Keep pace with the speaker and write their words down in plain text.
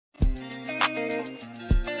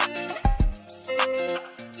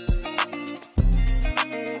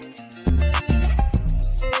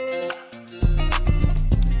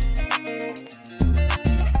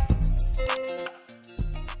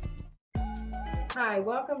Hi,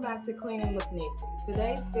 welcome back to Cleaning with Neecee.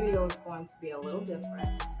 Today's video is going to be a little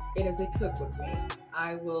different. It is a cook with me.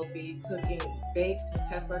 I will be cooking baked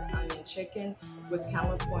peppered onion chicken with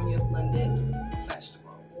California blended vegetables.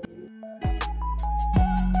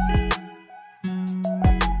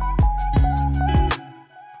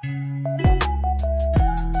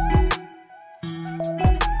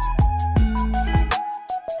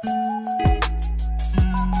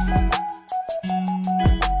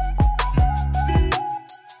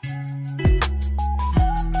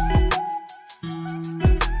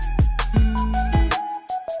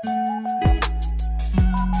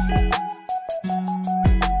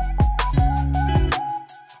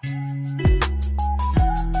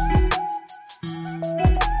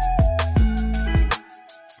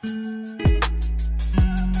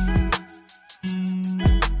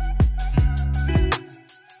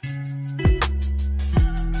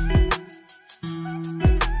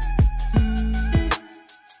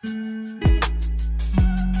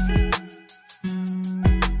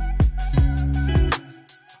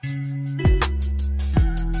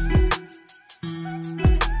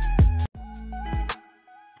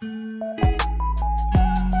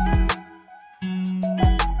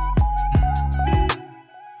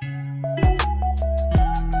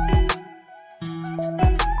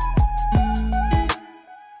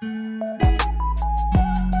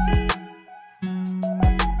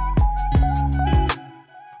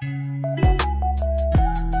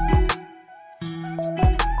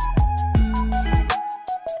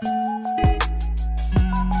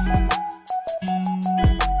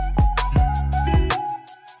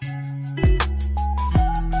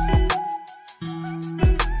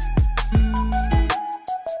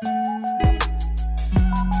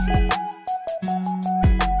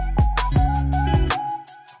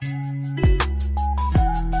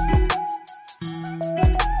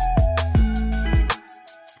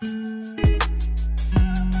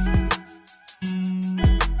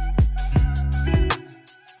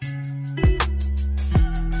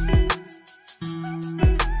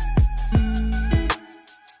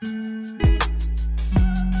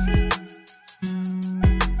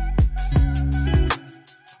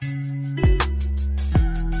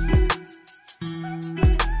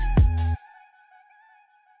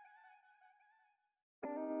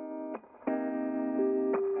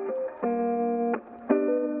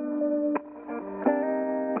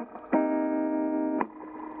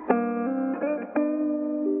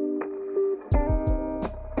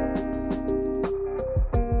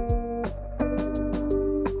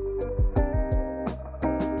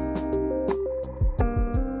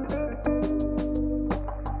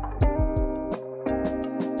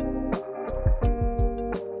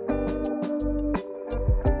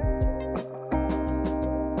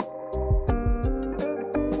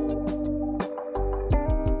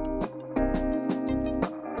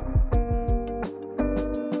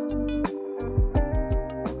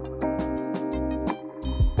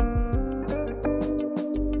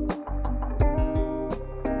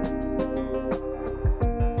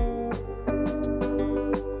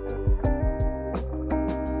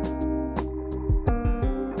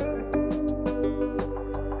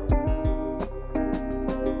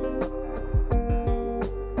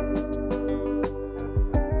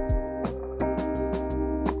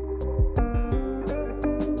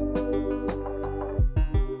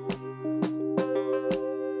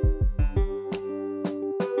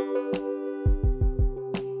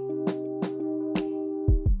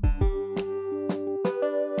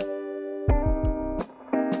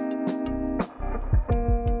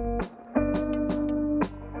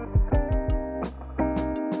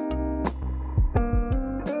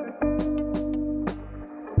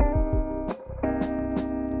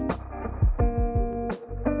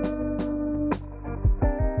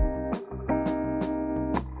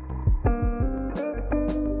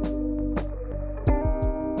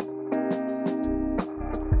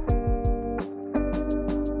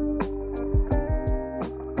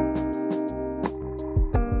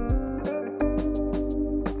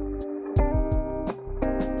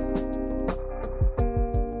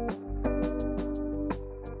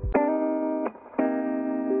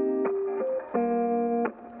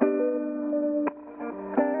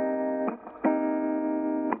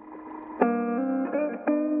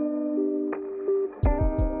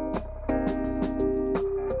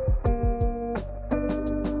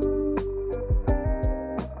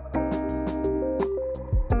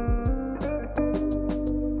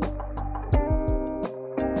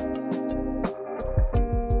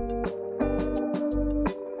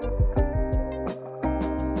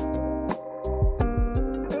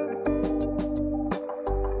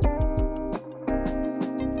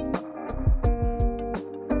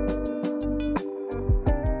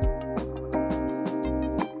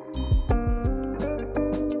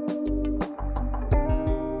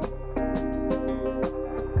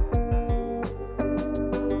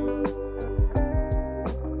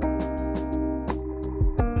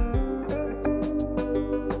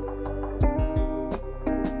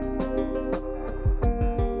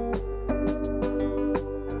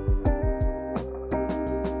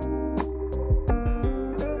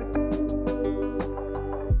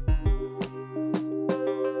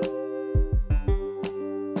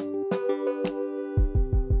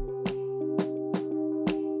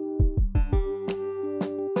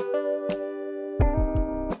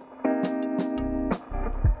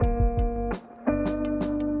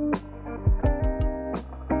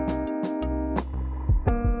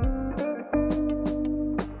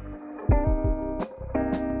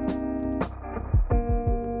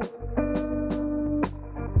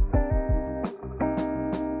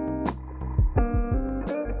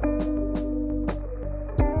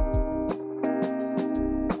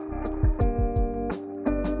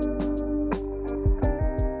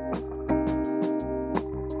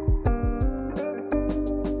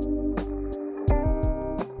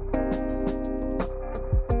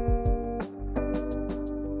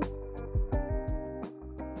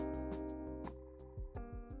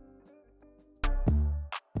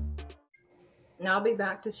 And I'll be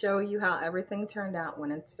back to show you how everything turned out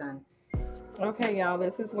when it's done. Okay, y'all,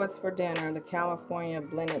 this is what's for dinner: the California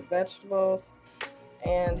blended vegetables.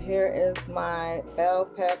 And here is my bell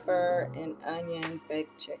pepper and onion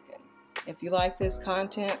baked chicken. If you like this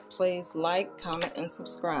content, please like, comment, and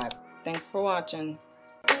subscribe. Thanks for watching.